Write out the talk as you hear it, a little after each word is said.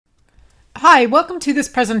Hi, welcome to this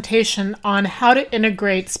presentation on how to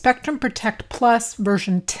integrate Spectrum Protect Plus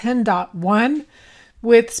version 10.1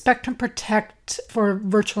 with Spectrum Protect for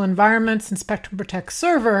virtual environments and Spectrum Protect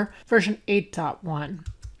Server version 8.1.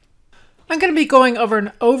 I'm going to be going over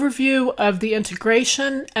an overview of the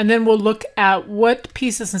integration, and then we'll look at what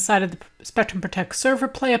pieces inside of the Spectrum Protect Server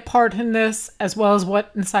play a part in this, as well as what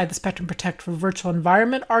inside the Spectrum Protect for virtual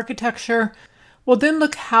environment architecture. We'll then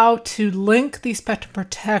look how to link the Spectrum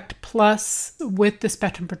Protect Plus with the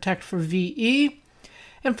Spectrum Protect for VE.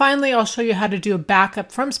 And finally, I'll show you how to do a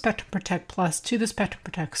backup from Spectrum Protect Plus to the Spectrum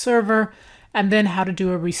Protect server, and then how to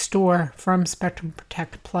do a restore from Spectrum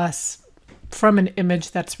Protect Plus from an image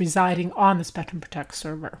that's residing on the Spectrum Protect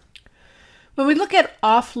server. When we look at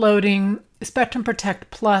offloading Spectrum Protect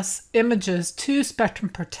Plus images to Spectrum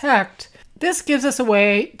Protect, this gives us a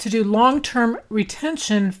way to do long-term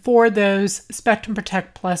retention for those Spectrum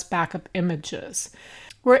Protect Plus backup images.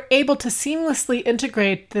 We're able to seamlessly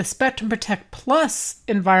integrate the Spectrum Protect Plus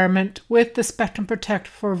environment with the Spectrum Protect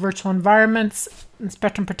for virtual environments and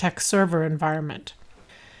Spectrum Protect server environment.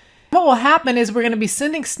 What will happen is we're going to be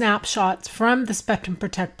sending snapshots from the Spectrum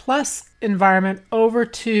Protect Plus environment over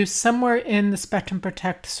to somewhere in the Spectrum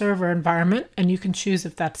Protect server environment, and you can choose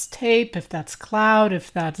if that's tape, if that's cloud,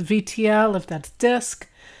 if that's VTL, if that's disk,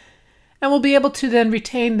 and we'll be able to then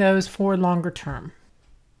retain those for longer term.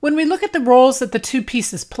 When we look at the roles that the two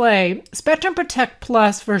pieces play, Spectrum Protect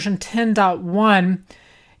Plus version 10.1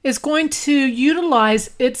 is going to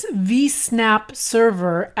utilize its vSnap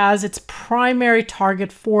server as its primary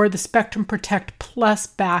target for the Spectrum Protect Plus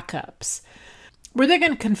backups. We're then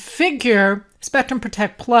going to configure Spectrum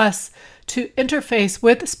Protect Plus to interface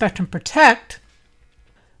with Spectrum Protect.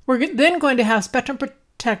 We're then going to have Spectrum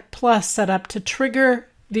Protect Plus set up to trigger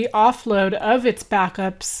the offload of its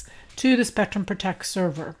backups to the Spectrum Protect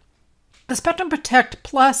server. The Spectrum Protect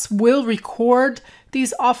Plus will record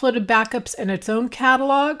these offloaded backups in its own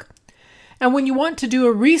catalog. And when you want to do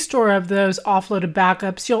a restore of those offloaded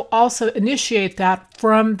backups, you'll also initiate that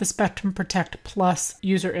from the Spectrum Protect Plus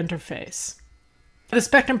user interface. The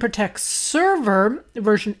Spectrum Protect server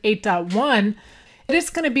version 8.1, it is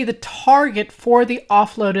going to be the target for the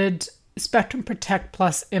offloaded Spectrum Protect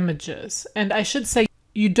Plus images. And I should say,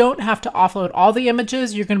 you don't have to offload all the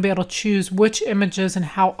images. You're going to be able to choose which images and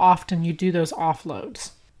how often you do those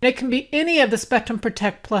offloads. And it can be any of the Spectrum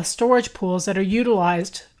Protect Plus storage pools that are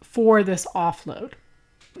utilized for this offload.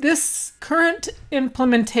 This current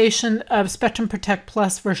implementation of Spectrum Protect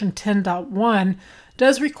Plus version 10.1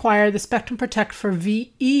 does require the Spectrum Protect for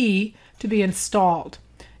VE to be installed.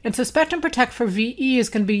 And so Spectrum Protect for VE is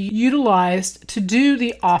going to be utilized to do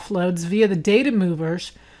the offloads via the data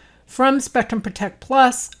movers from Spectrum Protect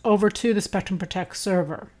Plus over to the Spectrum Protect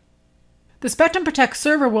server. The Spectrum Protect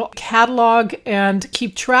server will catalog and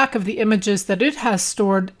keep track of the images that it has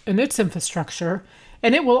stored in its infrastructure,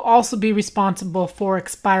 and it will also be responsible for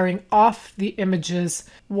expiring off the images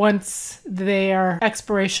once their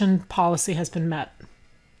expiration policy has been met.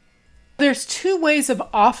 There's two ways of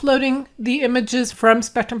offloading the images from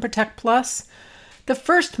Spectrum Protect Plus. The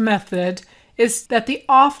first method is that the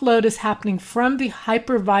offload is happening from the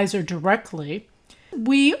hypervisor directly.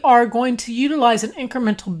 We are going to utilize an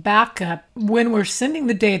incremental backup when we're sending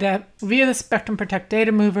the data via the Spectrum Protect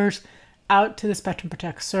data movers out to the Spectrum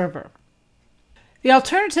Protect server. The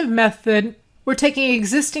alternative method, we're taking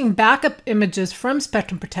existing backup images from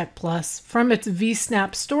Spectrum Protect Plus from its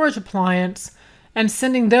vSnap storage appliance and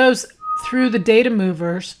sending those through the data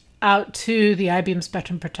movers out to the IBM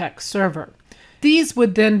Spectrum Protect server. These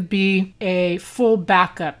would then be a full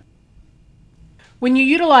backup. When you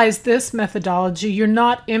utilize this methodology, you're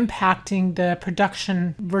not impacting the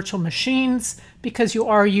production virtual machines because you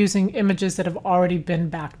are using images that have already been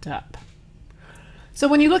backed up. So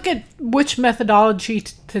when you look at which methodology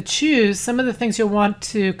to choose, some of the things you'll want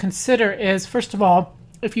to consider is, first of all,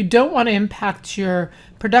 if you don't want to impact your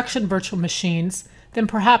production virtual machines, then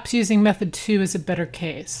perhaps using method 2 is a better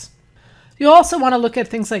case. You'll also want to look at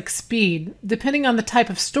things like speed. Depending on the type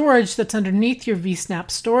of storage that's underneath your vSnap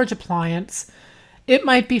storage appliance, it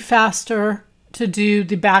might be faster to do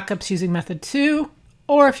the backups using method 2,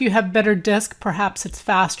 or if you have better disk, perhaps it's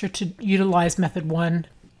faster to utilize method 1.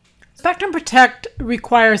 Spectrum Protect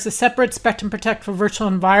requires a separate Spectrum Protect for virtual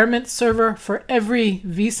environment server for every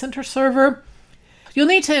vCenter server. You'll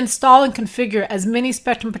need to install and configure as many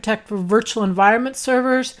Spectrum Protect for virtual environment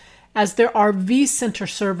servers as there are vCenter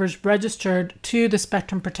servers registered to the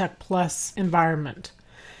Spectrum Protect Plus environment.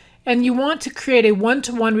 And you want to create a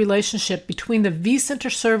one-to-one relationship between the vCenter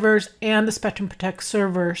servers and the Spectrum Protect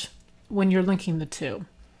servers when you're linking the two.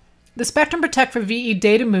 The Spectrum Protect for VE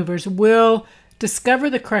data movers will discover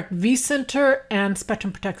the correct vCenter and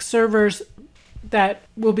Spectrum Protect servers that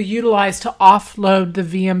will be utilized to offload the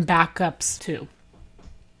VM backups to.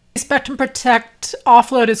 Spectrum Protect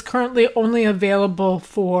offload is currently only available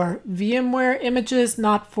for VMware images,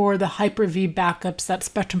 not for the Hyper-V backups that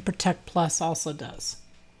Spectrum Protect Plus also does.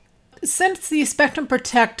 Since the Spectrum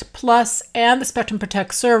Protect Plus and the Spectrum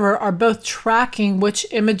Protect server are both tracking which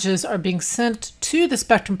images are being sent to the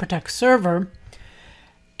Spectrum Protect server,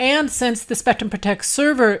 and since the Spectrum Protect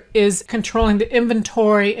server is controlling the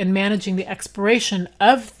inventory and managing the expiration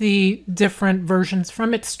of the different versions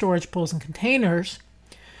from its storage pools and containers,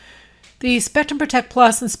 the Spectrum Protect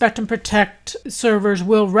Plus and Spectrum Protect servers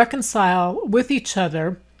will reconcile with each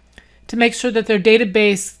other to make sure that their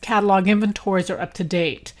database catalog inventories are up to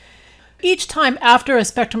date. Each time after a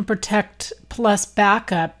Spectrum Protect Plus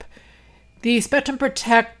backup, the Spectrum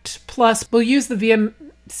Protect Plus will use the VM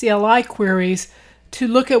CLI queries to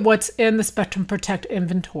look at what's in the Spectrum Protect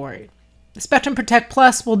inventory. The Spectrum Protect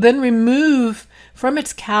Plus will then remove from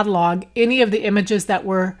its catalog any of the images that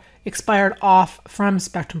were expired off from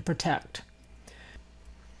Spectrum Protect.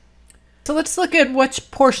 So let's look at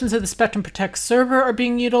which portions of the Spectrum Protect server are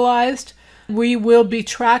being utilized. We will be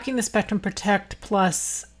tracking the Spectrum Protect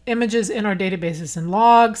Plus images in our databases and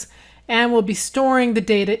logs, and we'll be storing the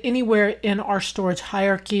data anywhere in our storage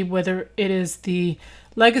hierarchy, whether it is the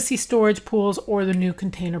legacy storage pools or the new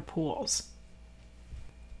container pools.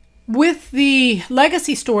 With the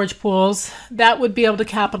legacy storage pools, that would be able to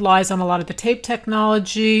capitalize on a lot of the tape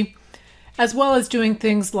technology, as well as doing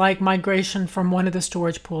things like migration from one of the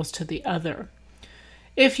storage pools to the other.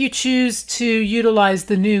 If you choose to utilize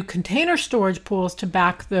the new container storage pools to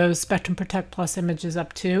back those Spectrum Protect Plus images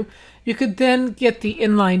up to, you could then get the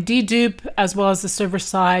inline dedupe, as well as the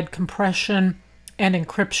server-side compression and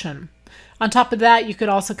encryption. On top of that, you could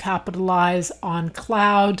also capitalize on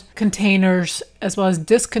cloud containers as well as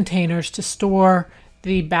disk containers to store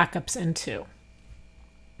the backups into.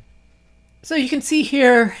 So you can see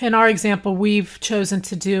here in our example, we've chosen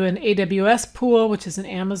to do an AWS pool, which is an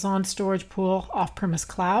Amazon storage pool off-premise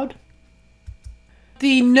cloud.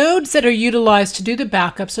 The nodes that are utilized to do the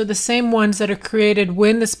backups are the same ones that are created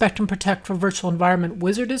when the Spectrum Protect for Virtual Environment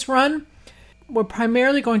Wizard is run. We're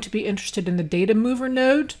primarily going to be interested in the data mover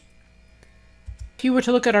node. If you were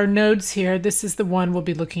to look at our nodes here, this is the one we'll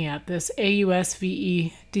be looking at, this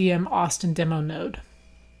AUSVE-DM Austin demo node.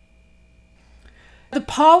 The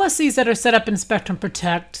policies that are set up in Spectrum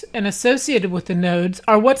Protect and associated with the nodes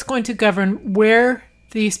are what's going to govern where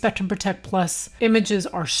the Spectrum Protect Plus images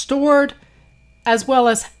are stored, as well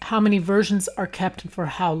as how many versions are kept and for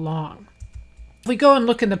how long. If we go and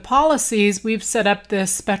look in the policies, we've set up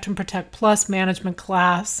this Spectrum Protect Plus management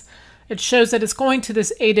class. It shows that it's going to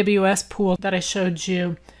this AWS pool that I showed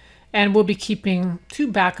you, and we'll be keeping 2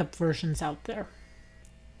 backup versions out there.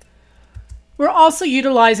 We're also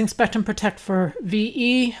utilizing Spectrum Protect for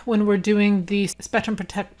VE when we're doing the Spectrum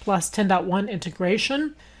Protect Plus 10.1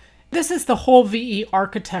 integration. This is the whole VE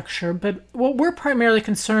architecture, but what we're primarily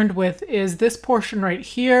concerned with is this portion right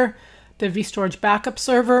here, the vStorage backup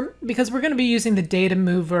server, because we're going to be using the data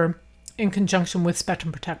mover in conjunction with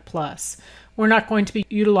Spectrum Protect Plus. We're not going to be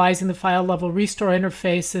utilizing the file level restore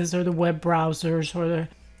interfaces or the web browsers or the...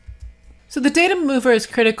 So the data mover is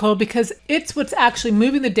critical because it's what's actually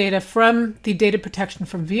moving the data from the data protection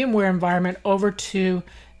from VMware environment over to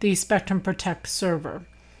the Spectrum Protect server.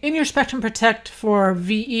 In your Spectrum Protect for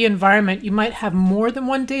VE environment, you might have more than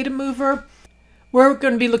one data mover. We're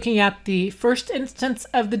going to be looking at the first instance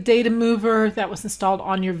of the data mover that was installed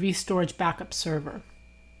on your vStorage backup server.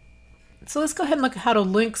 So let's go ahead and look at how to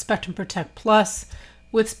link Spectrum Protect Plus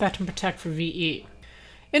with Spectrum Protect for VE.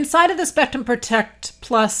 Inside of the Spectrum Protect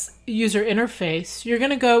Plus user interface, you're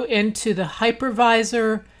going to go into the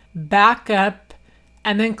hypervisor, backup,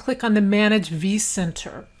 and then click on the Manage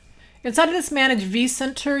vCenter. Inside of this Manage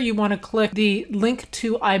vCenter, you want to click the link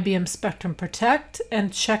to IBM Spectrum Protect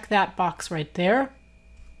and check that box right there.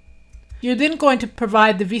 You're then going to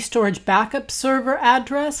provide the vStorage backup server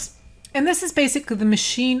address. And this is basically the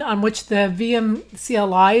machine on which the VM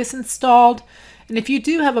CLI is installed. And if you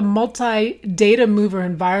do have a multi-data mover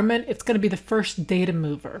environment, it's going to be the first data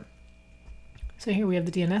mover. So here we have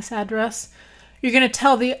the DNS address. You're going to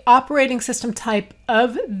tell the operating system type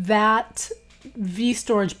of that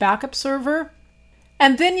vStorage backup server.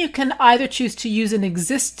 And then you can either choose to use an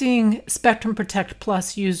existing Spectrum Protect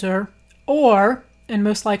Plus user, or, and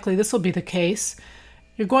most likely this will be the case,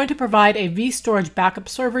 you're going to provide a vStorage backup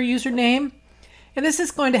server username, and this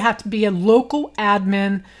is going to have to be a local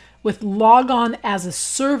admin with logon as a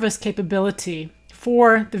service capability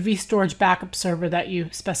for the vStorage backup server that you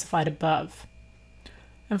specified above.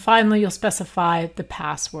 And finally, you'll specify the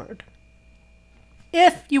password.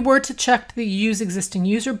 If you were to check the Use Existing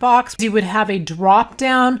User box, you would have a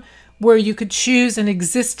drop-down where you could choose an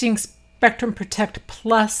existing Spectrum Protect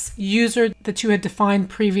Plus user that you had defined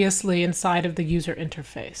previously inside of the user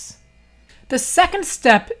interface. The second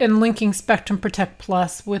step in linking Spectrum Protect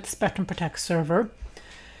Plus with Spectrum Protect Server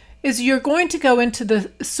is you're going to go into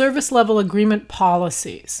the Service Level Agreement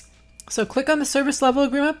Policies. So click on the Service Level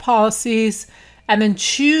Agreement Policies and then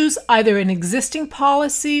choose either an existing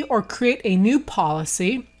policy or create a new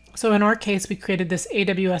policy. So in our case, we created this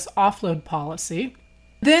AWS offload policy.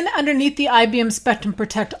 Then underneath the IBM Spectrum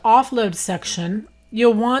Protect offload section,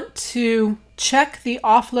 you'll want to check the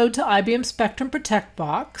offload to IBM Spectrum Protect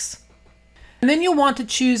box. And then you'll want to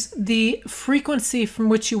choose the frequency from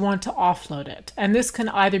which you want to offload it. And this can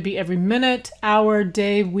either be every minute, hour,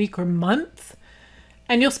 day, week, or month.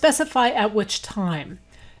 And you'll specify at which time.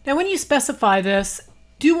 Now, when you specify this,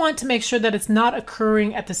 do want to make sure that it's not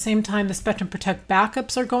occurring at the same time the Spectrum Protect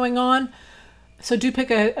backups are going on. So do pick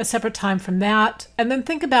a separate time from that. And then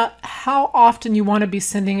think about how often you want to be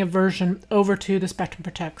sending a version over to the Spectrum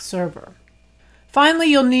Protect server. Finally,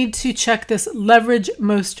 you'll need to check this Leverage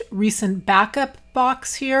Most Recent Backup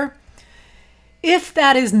box here. If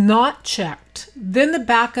that is not checked, then the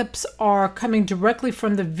backups are coming directly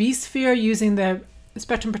from the vSphere using the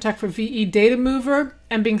Spectrum Protect for VE data mover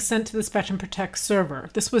and being sent to the Spectrum Protect server.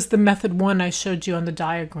 This was the method 1 I showed you on the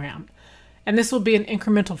diagram. And this will be an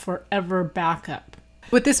incremental forever backup.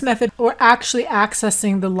 With this method, we're actually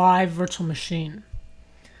accessing the live virtual machine.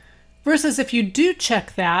 Versus if you do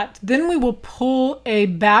check that, then we will pull a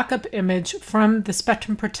backup image from the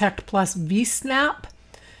Spectrum Protect Plus vSnap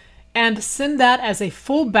and send that as a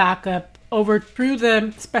full backup over through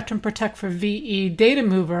the Spectrum Protect for VE data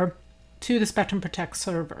mover to the Spectrum Protect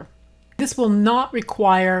server. This will not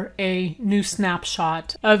require a new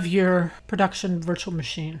snapshot of your production virtual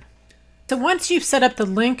machine. So once you've set up the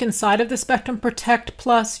link inside of the Spectrum Protect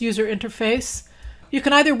Plus user interface, you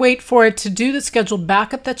can either wait for it to do the scheduled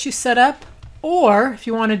backup that you set up, or if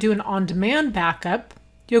you want to do an on-demand backup,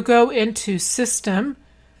 you'll go into System,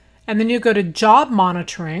 and then you'll go to Job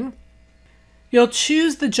Monitoring. You'll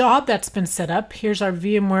choose the job that's been set up. Here's our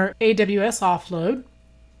VMware AWS offload.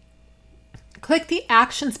 Click the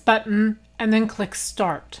Actions button and then click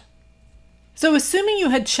Start. So assuming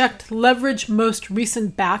you had checked Leverage Most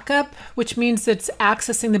Recent Backup, which means it's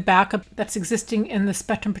accessing the backup that's existing in the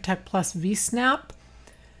Spectrum Protect Plus vSnap,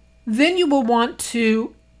 then you will want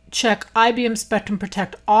to check IBM Spectrum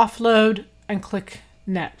Protect Offload and click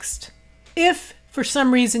Next. If for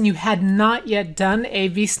some reason you had not yet done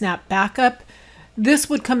a vSnap backup, this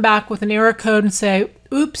would come back with an error code and say,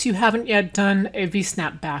 oops, you haven't yet done a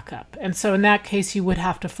vSnap backup. And so in that case, you would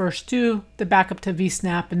have to first do the backup to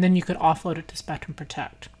vSnap, and then you could offload it to Spectrum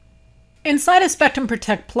Protect. Inside of Spectrum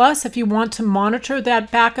Protect Plus, if you want to monitor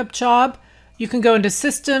that backup job, you can go into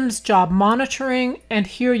Systems, Job Monitoring, and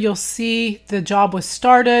here you'll see the job was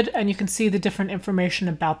started, and you can see the different information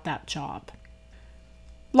about that job.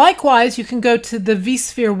 Likewise, you can go to the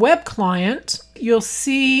vSphere web client. You'll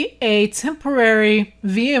see a temporary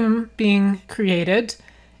VM being created,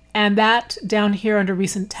 and that down here under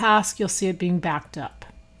Recent Task, you'll see it being backed up.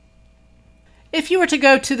 If you were to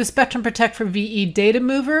go to the Spectrum Protect for VE data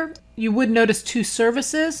mover, you would notice two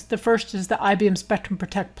services. The first is the IBM Spectrum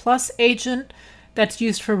Protect Plus agent that's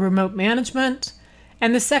used for remote management.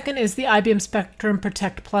 And the second is the IBM Spectrum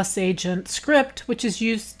Protect Plus agent script, which is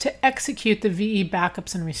used to execute the VE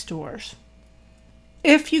backups and restores.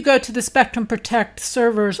 If you go to the Spectrum Protect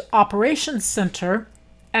Server's Operations Center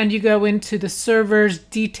and you go into the Server's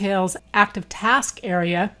Details Active Task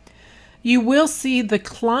area, you will see the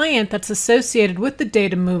client that's associated with the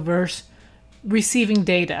data movers receiving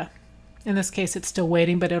data. In this case, it's still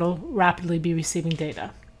waiting, but it'll rapidly be receiving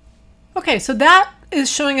data. Okay, so that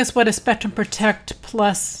is showing us what a Spectrum Protect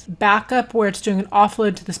Plus backup, where it's doing an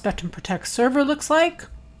offload to the Spectrum Protect server, looks like.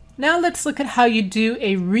 Now let's look at how you do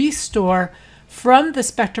a restore from the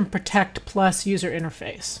Spectrum Protect Plus user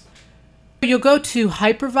interface. You'll go to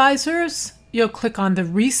Hypervisors, you'll click on the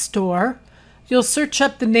Restore, you'll search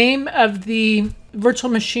up the name of the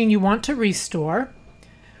virtual machine you want to restore.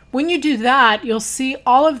 When you do that, you'll see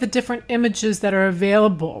all of the different images that are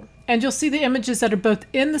available. And you'll see the images that are both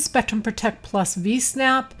in the Spectrum Protect Plus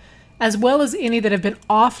vSnap, as well as any that have been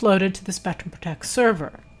offloaded to the Spectrum Protect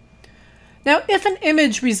server. Now, if an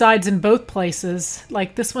image resides in both places,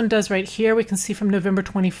 like this one does right here, we can see from November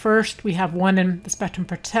 21st, we have one in the Spectrum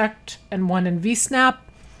Protect and one in vSnap.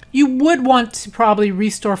 You would want to probably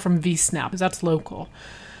restore from vSnap, because that's local.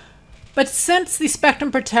 But since the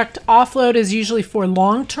Spectrum Protect offload is usually for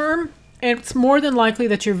long-term, it's more than likely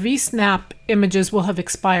that your vSnap images will have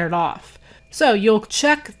expired off. So you'll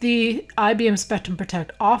check the IBM Spectrum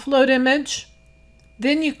Protect offload image.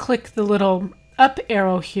 Then you click the little up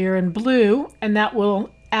arrow here in blue, and that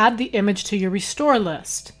will add the image to your restore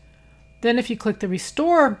list. Then if you click the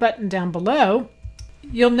restore button down below,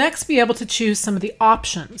 you'll next be able to choose some of the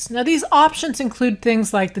options. Now these options include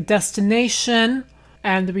things like the destination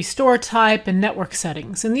and the restore type and network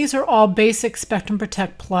settings. And these are all basic Spectrum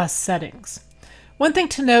Protect Plus settings. One thing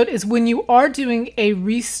to note is when you are doing a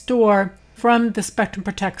restore from the Spectrum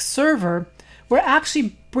Protect server, we're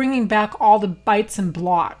actually bringing back all the bytes and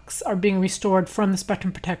blocks are being restored from the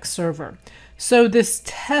Spectrum Protect server. So this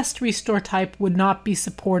test restore type would not be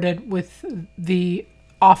supported with the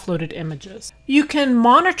offloaded images. You can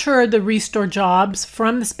monitor the restore jobs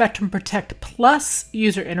from the Spectrum Protect Plus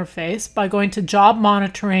user interface by going to Job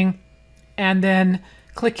Monitoring and then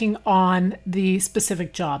clicking on the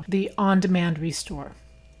specific job, the on-demand restore.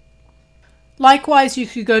 Likewise, you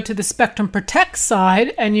could go to the Spectrum Protect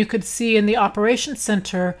side and you could see in the Operations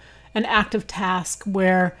Center an active task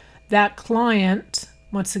where that client,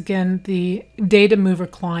 once again, the data mover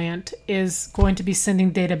client, is going to be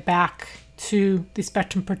sending data back to the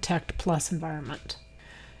Spectrum Protect Plus environment.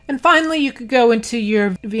 And finally, you could go into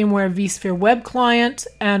your VMware vSphere web client,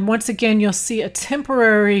 and once again, you'll see a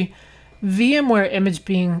temporary VMware image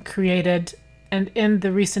being created, and in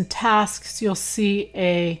the recent tasks, you'll see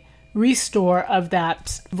a restore of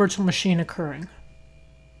that virtual machine occurring.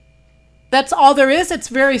 That's all there is. It's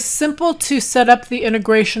very simple to set up the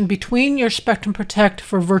integration between your Spectrum Protect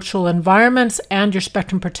for virtual environments and your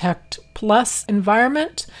Spectrum Protect Plus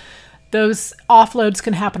environment. Those offloads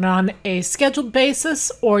can happen on a scheduled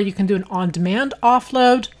basis, or you can do an on-demand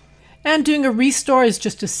offload. And doing a restore is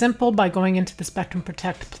just as simple. By going into the Spectrum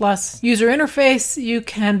Protect Plus user interface, you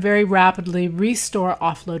can very rapidly restore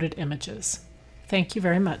offloaded images. Thank you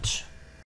very much.